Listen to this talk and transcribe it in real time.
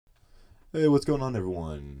Hey, what's going on,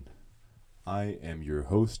 everyone? I am your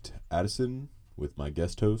host, Addison, with my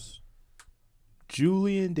guest host.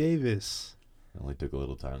 Julian Davis. It only took a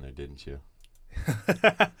little time there, didn't you?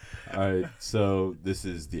 All right, so this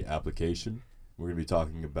is the application. We're going to be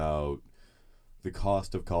talking about the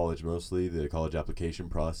cost of college mostly, the college application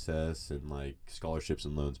process, and like scholarships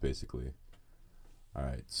and loans, basically. All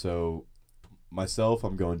right, so myself,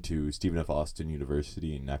 I'm going to Stephen F. Austin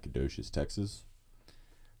University in Nacogdoches, Texas.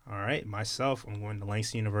 All right, myself, I'm going to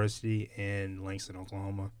Langston University in Langston,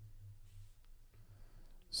 Oklahoma.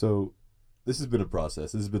 So this has been a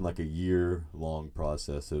process. This has been like a year-long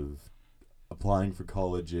process of applying for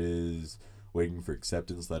colleges, waiting for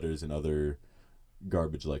acceptance letters, and other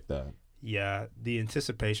garbage like that. Yeah, the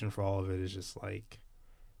anticipation for all of it is just like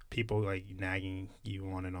people like nagging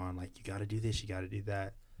you on and on, like you got to do this, you got to do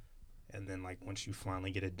that, and then like once you finally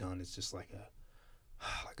get it done, it's just like a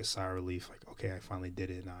sigh of relief. Like okay, I finally did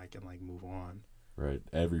it. Now I can like move on. Right.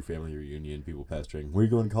 Every family reunion, people pastoring, where are you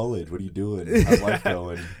going to college? What are you doing? How's life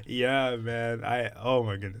going? Yeah, man. Oh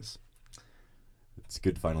my goodness. It's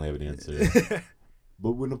good to finally have an answer.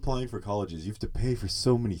 But when applying for colleges, you have to pay for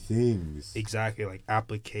so many things. Exactly, like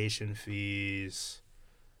application fees.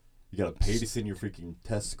 You got to pay to send your freaking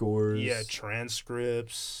test scores. Yeah,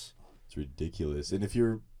 transcripts. It's ridiculous. And if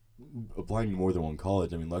you're applying to more than one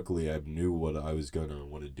college, I mean, luckily I knew what I was going to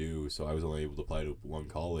want to do, so I was only able to apply to one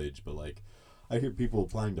college. But, like, I hear people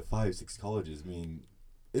applying to 5-6 colleges. I mean,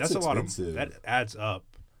 it's That's expensive. a lot of that adds up.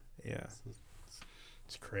 Yeah,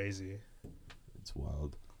 it's crazy. It's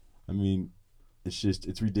wild. I mean,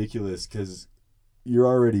 it's ridiculous because you're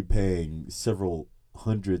already paying several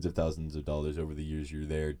hundreds of thousands of dollars over the years you're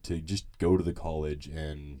there to just go to the college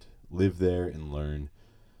and live there and learn.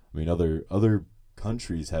 I mean, other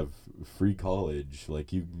countries have free college.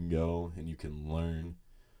 Like, you can go and you can learn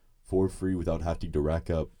for free without having to rack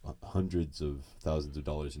up hundreds of thousands of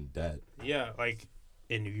dollars in debt. Yeah, like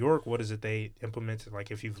in New York, what is it they implemented? Like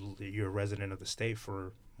if you're a resident of the state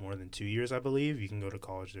for more than 2 years, I believe, you can go to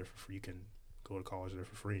college there for free. You can go to college there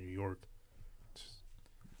for free in New York.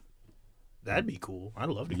 That'd be cool. I'd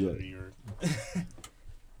love to go to New York.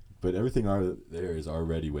 But everything there is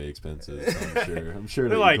already way expensive. So I'm sure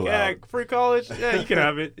they're like, yeah, free college. Yeah, you can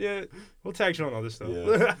have it. Yeah, we'll tax you on all this stuff.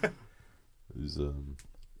 Yeah.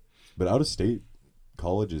 But out-of-state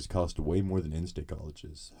colleges cost way more than in-state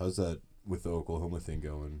colleges. How's that with the Oklahoma thing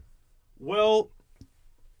going? Well,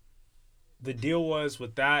 the deal was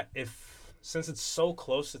with that, since it's so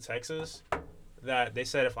close to Texas, that they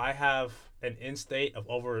said if I have an in-state of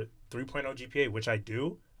over 3.0 GPA, which I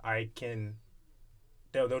do, I can.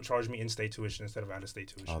 They'll charge me in-state tuition instead of out-of-state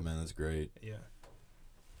tuition. Oh man, that's great. Yeah.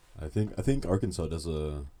 I think Arkansas does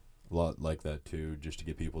a lot like that too, just to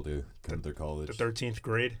get people to come to their college. The 13th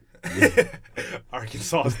grade. Yeah.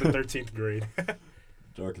 Arkansas is the 13th grade.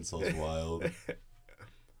 Arkansas is wild.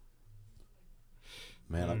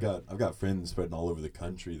 Man, I've got friends spreading all over the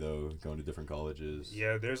country though, going to different colleges.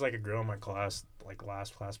 Yeah, there's like a girl in my class, like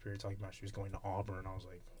last class period, talking about she was going to Auburn. I was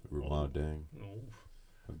like, wow, dang. Oh.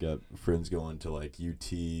 I've got friends going to like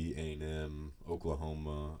UT, A&M,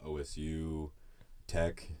 Oklahoma, OSU,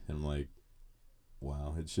 Tech, and I'm like,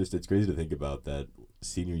 wow, it's crazy to think about that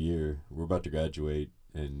senior year. We're about to graduate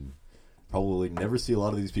and probably never see a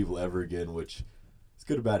lot of these people ever again, which is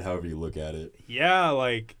good or bad, however you look at it. Yeah,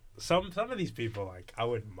 like some of these people, like I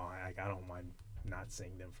wouldn't mind. Like I don't mind not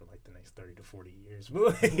seeing them for like the next 30 to 40 years.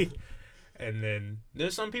 But like, and then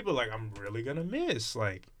there's some people like I'm really gonna miss,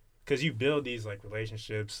 like, because you build these like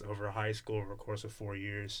relationships over high school over a course of 4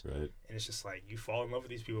 years, right? And it's just like you fall in love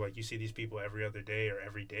with these people. Like you see these people every other day or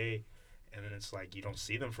every day. And then it's like you don't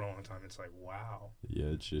see them for a long time. It's like, wow. Yeah,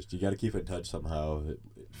 it's just you got to keep in touch somehow.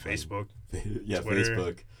 Facebook. Yeah, Twitter.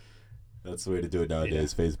 Facebook. That's the way to do it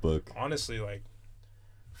nowadays, yeah. Facebook. Honestly, like,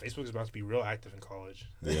 Facebook is about to be real active in college.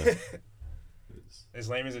 Yeah. As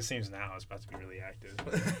lame as it seems now, it's about to be really active.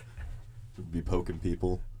 Be poking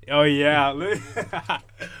people. Oh, yeah.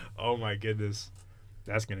 Oh, my goodness.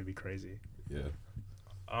 That's going to be crazy. Yeah.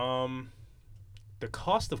 The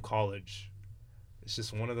cost of college. It's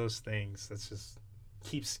just one of those things that's just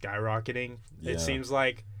keeps skyrocketing. Yeah. It seems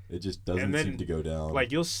like it just doesn't seem to go down.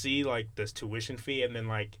 Like you'll see like this tuition fee, and then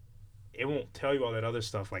like it won't tell you all that other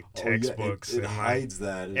stuff like textbooks. It hides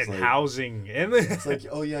that. It's and like, housing, and it's like,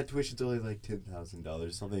 oh yeah, tuition's only like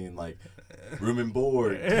 $10,000, something in like room and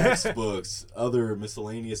board, textbooks, other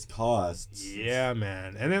miscellaneous costs. Yeah,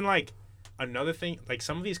 man. And then like another thing, like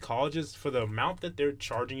some of these colleges, for the amount that they're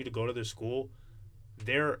charging you to go to their school,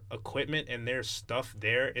 their equipment and their stuff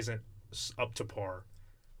there isn't up to par.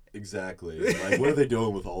 Exactly. Like, what are they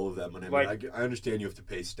doing with all of that money? I mean, I understand you have to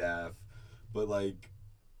pay staff, but like,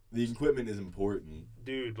 the equipment is important.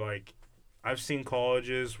 Dude, like, I've seen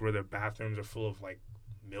colleges where their bathrooms are full of, like,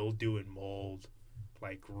 mildew and mold.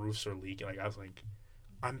 Like, roofs are leaking. Like, I was like,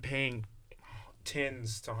 I'm paying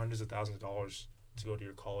tens to hundreds of thousands of dollars to go to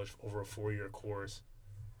your college over a 4-year course,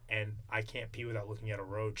 and I can't pee without looking at a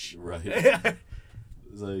roach. Right.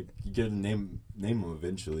 It's like, you get to name them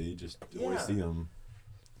eventually. You just always see them.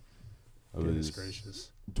 Goodness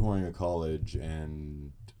gracious. Touring a college,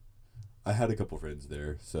 and I had a couple friends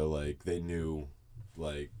there, so like they knew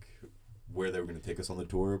like where they were going to take us on the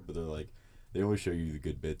tour, but they're like, they only show you the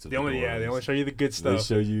good bits of the dorms. They only show you the good stuff. They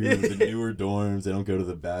show you the newer dorms. They don't go to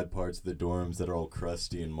the bad parts of the dorms that are all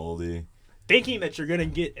crusty and moldy. Thinking that you're gonna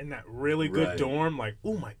get in that really good dorm, like,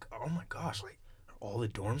 oh my gosh, like, are all the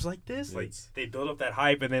dorms like this? Like, they build up that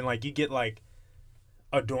hype, and then like you get like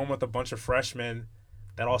a dorm with a bunch of freshmen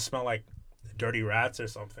that all smell like dirty rats or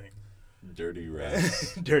something. Dirty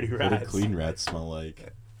rats. Dirty rats. What do clean rats smell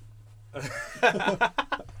like?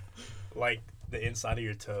 Like the inside of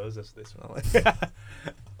your toes. That's what they smell like.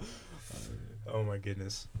 Oh my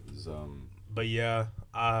goodness. But yeah,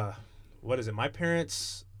 what is it? My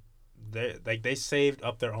parents, they saved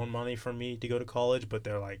up their own money for me to go to college, but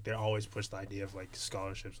they're always pushed the idea of like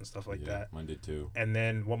scholarships and stuff like that. Mine did too. And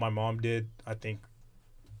then what my mom did, I think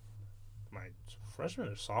my freshman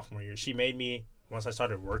or sophomore year, she made me, once I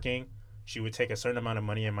started working, she would take a certain amount of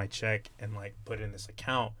money in my check and like put it in this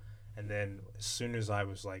account, and then as soon as I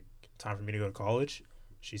was like time for me to go to college,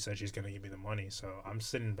 she said she's gonna give me the money. So I'm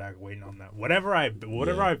sitting back waiting on that. Whatever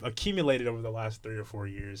I've accumulated over the last 3 or 4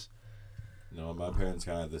 years. No, my parents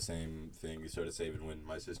kind of had the same thing. We started saving when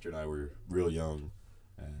my sister and I were real young,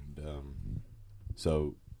 and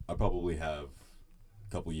so I probably have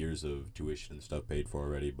a couple years of tuition and stuff paid for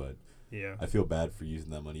already, but yeah, I feel bad for using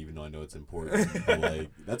that money, even though I know it's important. But like,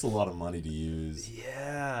 that's a lot of money to use.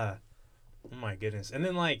 Yeah. Oh my goodness. And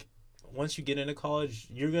then like, once you get into college,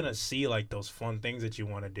 you're gonna see like those fun things that you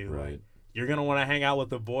want to do. Right. Like, you're gonna want to hang out with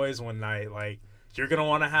the boys one night. Like, you're gonna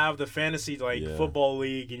want to have the fantasy football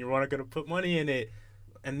league, and you're gonna put money in it.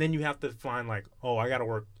 And then you have to find like, oh, I gotta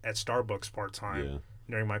work at Starbucks part time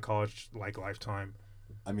during my college lifetime.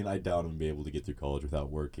 I mean, I doubt I'm gonna be able to get through college without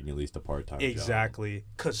working at least a part-time job. Exactly,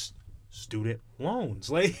 because student loans,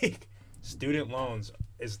 like student loans,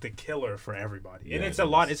 is the killer for everybody, and it's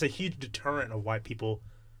a huge deterrent of why people.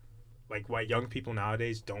 Like, why young people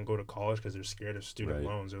nowadays don't go to college because they're scared of student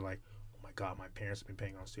loans. They're like, oh, my God, my parents have been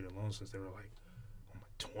paying on student loans since they were, like,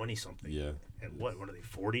 20-something. Yeah. And what are they,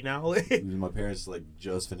 40 now? My parents, like,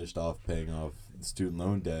 just finished off paying off student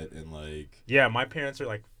loan debt and, like... Yeah, my parents are,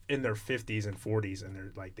 like, in their 50s and 40s, and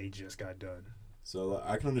they're, like, they just got done. So,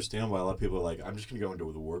 I can understand why a lot of people are like, I'm just going to go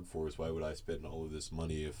into the workforce. Why would I spend all of this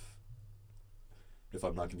money if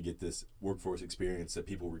I'm not going to get this workforce experience that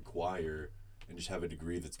people require... and just have a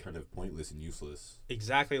degree that's kind of pointless and useless.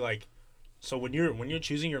 Exactly. Like, so when you're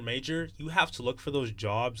choosing your major, you have to look for those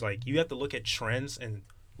jobs. Like, you have to look at trends and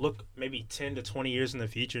look maybe 10 to 20 years in the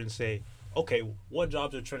future and say, okay, what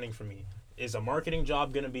jobs are trending for me? Is a marketing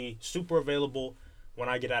job going to be super available when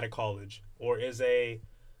I get out of college? Or is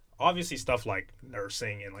obviously stuff like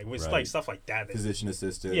nursing and like stuff like that. Physician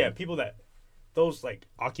assistant. Yeah, people those like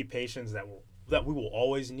occupations that we will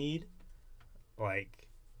always need, like,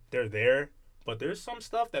 they're there. But there's some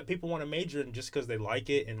stuff that people want to major in just because they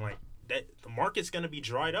like it, and like that the market's gonna be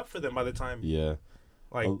dried up for them by the time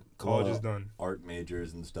college is done. Art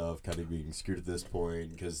majors and stuff kind of being screwed at this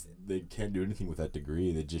point because they can't do anything with that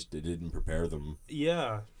degree. It didn't prepare them.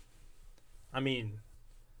 Yeah, I mean,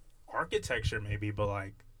 architecture maybe, but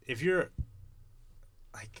like if you're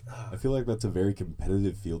like, I feel like that's a very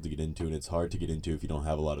competitive field to get into, and it's hard to get into if you don't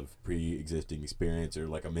have a lot of pre-existing experience or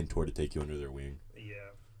like a mentor to take you under their wing. Yeah.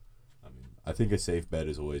 I think a safe bet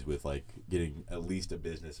is always with like getting at least a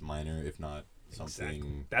business minor, if not something.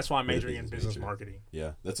 Exactly. That's why I'm majoring in business marketing.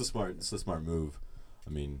 Yeah, that's a smart move. I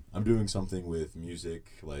mean, I'm doing something with music,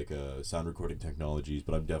 like sound recording technologies,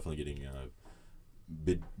 but I'm definitely getting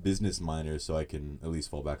a business minor so I can at least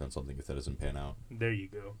fall back on something if that doesn't pan out. There you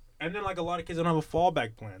go. And then like a lot of kids don't have a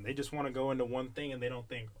fallback plan. They just want to go into one thing and they don't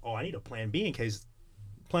think, oh, I need a plan B in case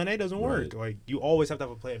plan A doesn't work. Like, you always have to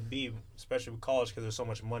have a plan B, especially with college, because there's so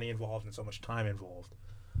much money involved and so much time involved.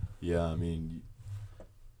 Yeah, I mean,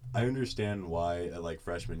 I understand why at like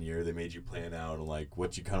freshman year they made you plan out and like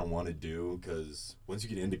what you kind of want to do, because once you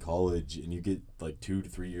get into college and you get like 2 to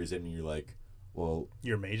 3 years in and you're like, well,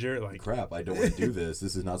 your major, like, crap, I don't want to do this.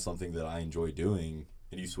 This is not something that I enjoy doing.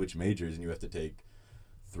 And you switch majors and you have to take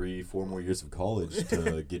 3-4 more years of college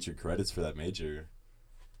to get your credits for that major.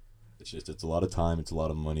 It's a lot of time, it's a lot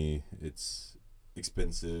of money, it's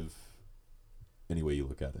expensive, any way you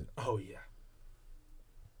look at it. Oh, yeah.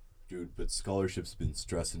 Dude, but scholarship's been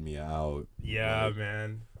stressing me out. Yeah, Like,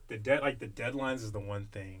 man. The deadlines is the one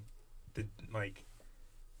thing. The like,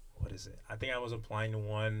 what is it? I think I was applying to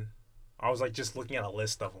one. I was like just looking at a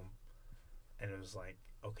list of them, and it was like,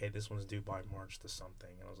 okay, this one's due by March to something,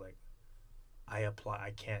 and I was like,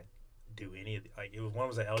 I can't do any of the, like it was one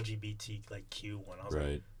was an LGBT like Q one. I was right.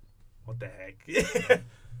 like, what the heck?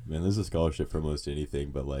 Man, there's a scholarship for almost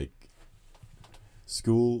anything, but like,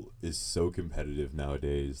 school is so competitive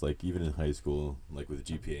nowadays. Like, even in high school, like with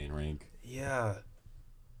GPA and rank, Yeah.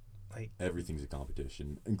 Like everything's a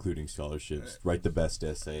competition, including scholarships. Write the best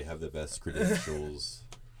essay, have the best credentials.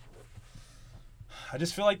 I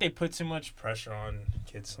just feel like they put too much pressure on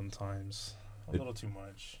kids sometimes. A little too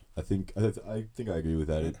much. I think I agree with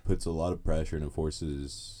that. It puts a lot of pressure and it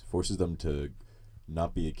forces them to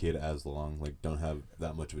not be a kid as long. Like, don't have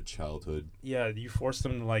that much of a childhood. Yeah, you force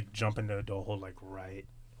them to like jump into adulthood like right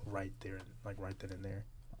there, like right then and there.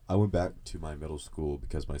 I went back to my middle school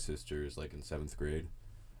because my sister is like in 7th grade,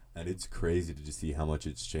 and it's crazy to just see how much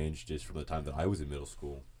it's changed just from the time that I was in middle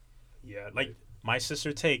school. Yeah, like my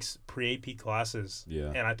sister takes pre-AP classes. Yeah.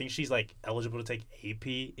 And I think she's like eligible to take AP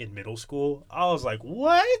in middle school. I was like,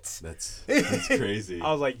 what? That's crazy.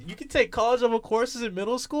 I was like, you can take college level courses in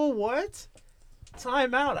middle school? What?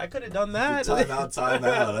 Time out. I could have done that. Time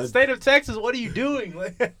out. State of Texas, what are you doing?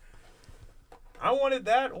 Like, I wanted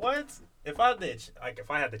that. What? If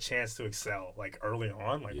I had the chance to excel like early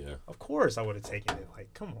on, like yeah. Of course I would have taken it.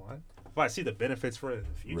 Like, come on. If I see the benefits for it in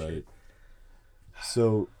the future. Right.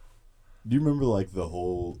 So, do you remember like the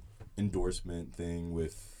whole endorsement thing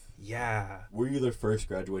with? Yeah. Were you the first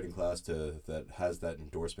graduating class that has that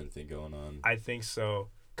endorsement thing going on? I think so.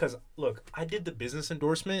 Cause look, I did the business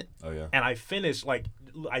endorsement. Oh yeah. And I finished like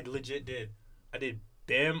I legit did. I did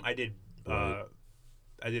BIM. I did Right.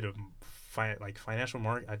 I did a financial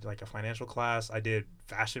market. I did like a financial class. I did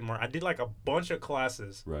fashion market. I did like a bunch of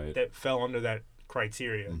classes Right. that fell under that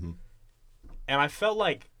criteria. Mm-hmm. And I felt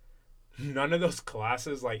like none of those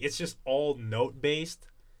classes, like it's just all note based.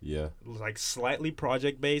 Yeah. Like slightly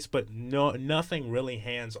project based, but nothing really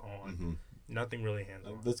hands on. Mm-hmm. Nothing really hands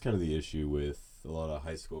on. That's kind of the issue with a lot of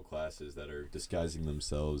high school classes that are disguising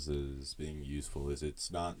themselves as being useful. Is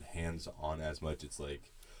it's not hands on as much. It's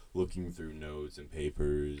like looking through notes and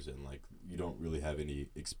papers, and like you don't really have any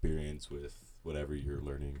experience with whatever you're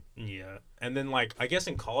learning. Yeah, and then like I guess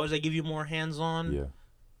in college they give you more hands on. Yeah.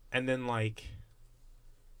 And then like,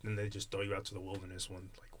 then they just throw you out to the wilderness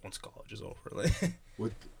once college is over. Like,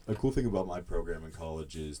 What a cool thing about my program in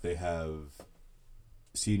college is they have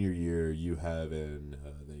senior year. You have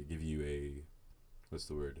they give you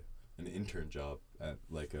an intern job at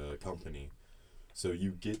like a company. So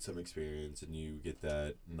you get some experience and you get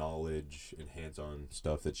that knowledge and hands-on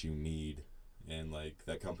stuff that you need, and like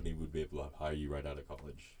that company would be able to hire you right out of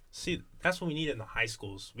college. see, that's what we need in the high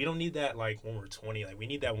schools. We don't need that like when we're 20. Like we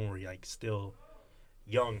need that when we're like still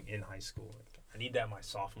young in high school. Like, I need that my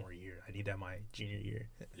sophomore year. I need that my junior year.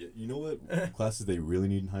 Yeah, you know what classes they really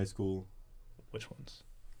need in high school? Which ones?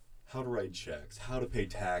 How to write checks, how to pay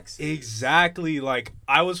taxes. Exactly. Like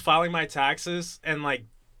I was filing my taxes, and like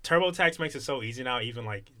TurboTax makes it so easy now. Even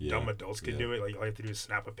like dumb adults can do it. Like all you have to do is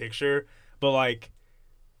snap a picture. But like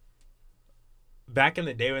back in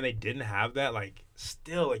the day when they didn't have that, like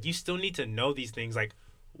still like you still need to know these things. Like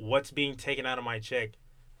what's being taken out of my check?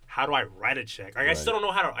 How do I write a check? Like I still don't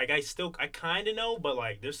know how to. Like I kind of know, but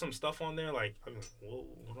like there's some stuff on there. Like I'm like, whoa,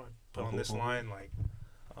 what do I put on this line? Like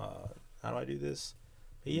how do I do this?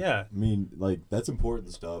 But yeah. I mean, like that's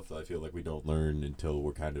important stuff that I feel like we don't learn until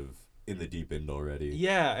we're kind of in the deep end already.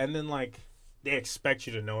 Yeah, and then like they expect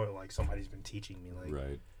you to know it like somebody's been teaching me. Like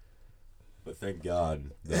Right. But thank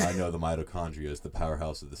God that I know the mitochondria is the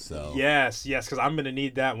powerhouse of the cell. Yes, because I'm gonna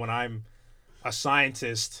need that when I'm a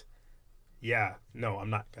scientist. Yeah, no, I'm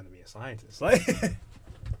not gonna be a scientist. Like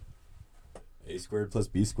A squared plus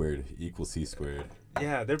B squared equals C squared.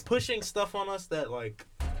 yeah, they're pushing stuff on us that like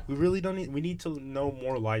we really don't need. We need to know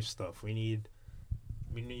more life stuff. We need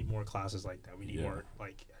more classes like that. We need more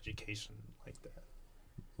like education like that.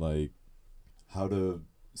 Like how to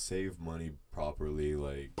save money properly,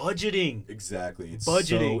 like budgeting. Exactly. It's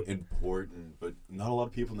budgeting. So important, but not a lot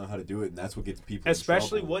of people know how to do it, and that's what gets people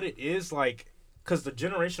especially in trouble. what it is like, because the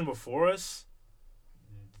generation before us,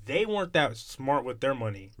 they weren't that smart with their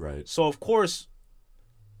money. Right. So of course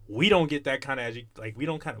we don't get that kind of we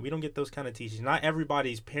don't get those kind of teachings. Not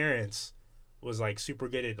everybody's parents was like super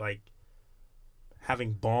good at like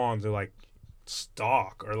having bonds or like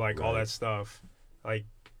stock or like all that stuff. Like,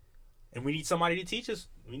 and we need somebody to teach us.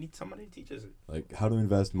 We need somebody to teach us it. Like how to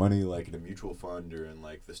invest money like in a mutual fund or in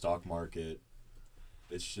like the stock market.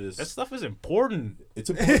 It's just that stuff is important. It's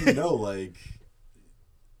important to know, like,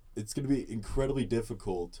 it's gonna be incredibly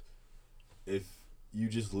difficult if you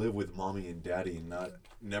just live with mommy and daddy and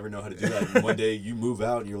never know how to do that. And one day you move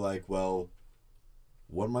out and you're like, well,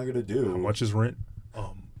 what am I gonna do? How much is rent?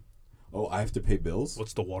 Oh, I have to pay bills?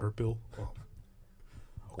 What's the water bill? Okay.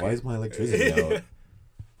 Why is my electricity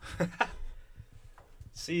out?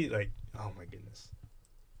 See, like, oh my goodness.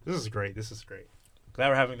 This is great. Glad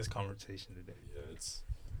we're having this conversation today. Yeah, it's...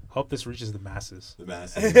 Hope this reaches the masses. The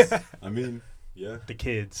masses. I mean, yeah. The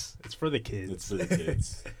kids. It's for the kids. It's for the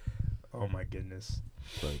kids. Oh my goodness.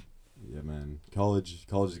 But, yeah, man. College is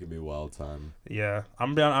going to be a wild time. Yeah.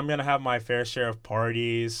 I'm gonna have my fair share of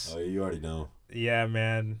parties. Oh, you already know. Yeah,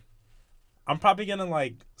 man. I'm probably gonna,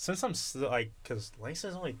 like, since I'm still, like, because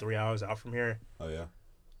Langston's only 3 hours out from here. Oh, yeah?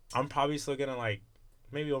 I'm probably still gonna, like,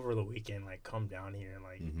 maybe over the weekend, like, come down here and,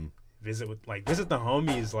 like, visit the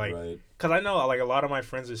homies, like, right. Because I know, like, a lot of my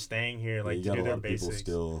friends are staying here, like, yeah, to do their basics. People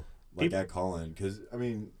still, like, at Collin. Because, I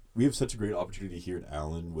mean, we have such a great opportunity here at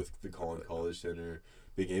Allen with the Collin College Center,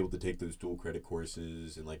 being able to take those dual credit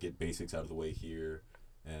courses and, like, get basics out of the way here.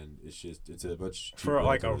 And it's a much cheaper for,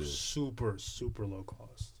 like, a super, super low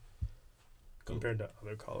cost compared to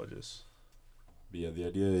other colleges. But yeah, the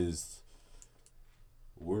idea is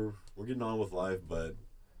we're getting on with life, but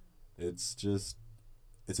it's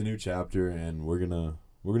a new chapter, and we're gonna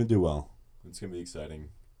do well. It's gonna be exciting.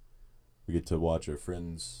 We get to watch our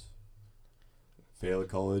friends fail at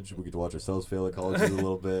college. We get to watch ourselves fail at college a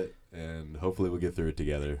little bit, and hopefully we'll get through it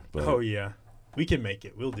together. But oh yeah, we can make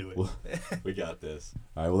it. We'll do it. We got this.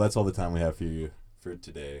 All right. Well, that's all the time we have for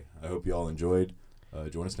today. I hope you all enjoyed.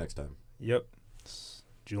 Join us next time. Yep.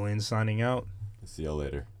 Julian signing out. See y'all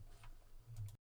later.